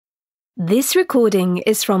This recording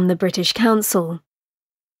is from the British Council.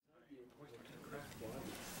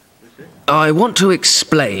 I want to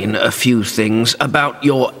explain a few things about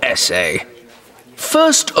your essay.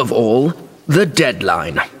 First of all, the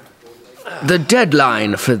deadline. The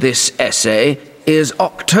deadline for this essay is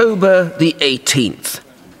October the 18th,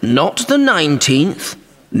 not the 19th,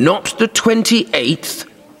 not the 28th,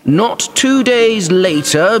 not 2 days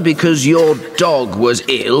later because your dog was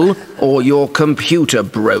ill or your computer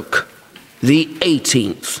broke. The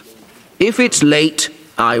 18th. If it's late,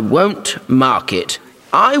 I won't mark it.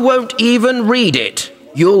 I won't even read it.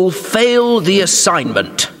 You'll fail the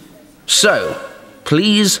assignment. So,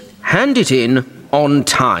 please hand it in on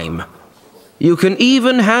time. You can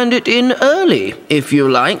even hand it in early if you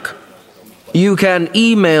like. You can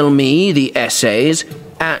email me the essays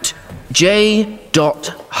at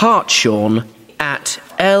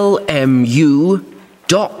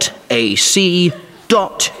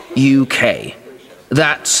j.hartshorn@lmu.ac.uk.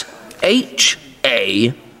 That's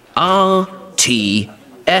HARTSHORN.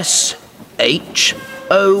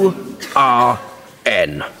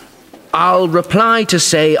 I'll reply to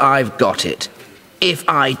say I've got it. If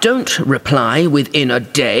I don't reply within a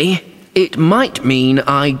day, it might mean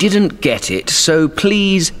I didn't get it, so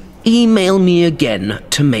please email me again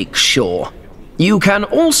to make sure. You can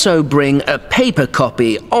also bring a paper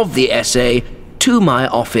copy of the essay to my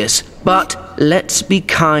office, but let's be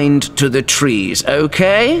kind to the trees,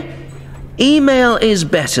 okay? Email is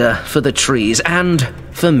better for the trees and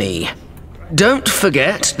for me. Don't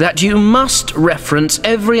forget that you must reference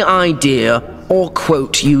every idea or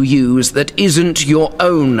quote you use that isn't your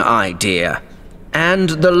own idea. And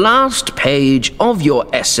the last page of your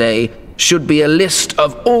essay should be a list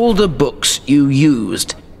of all the books you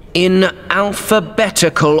used, in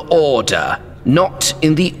alphabetical order, not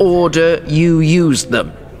in the order you used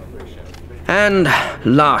them. And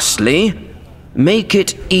lastly, make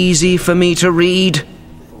it easy for me to read.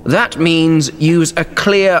 That means use a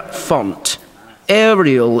clear font.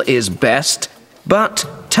 Arial is best, but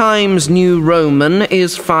Times New Roman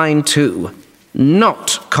is fine too.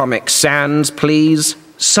 Not Comic Sans, please.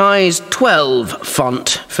 Size 12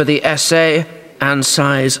 font for the essay, and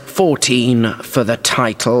size 14 for the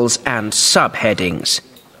titles and subheadings.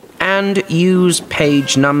 And use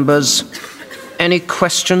page numbers. Any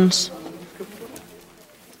questions?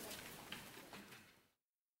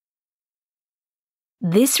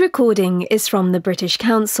 This recording is from the British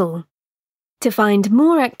Council. To find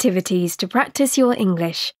more activities to practice your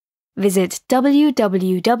English, visit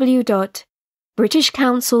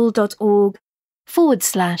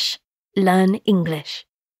www.britishcouncil.org/learn English.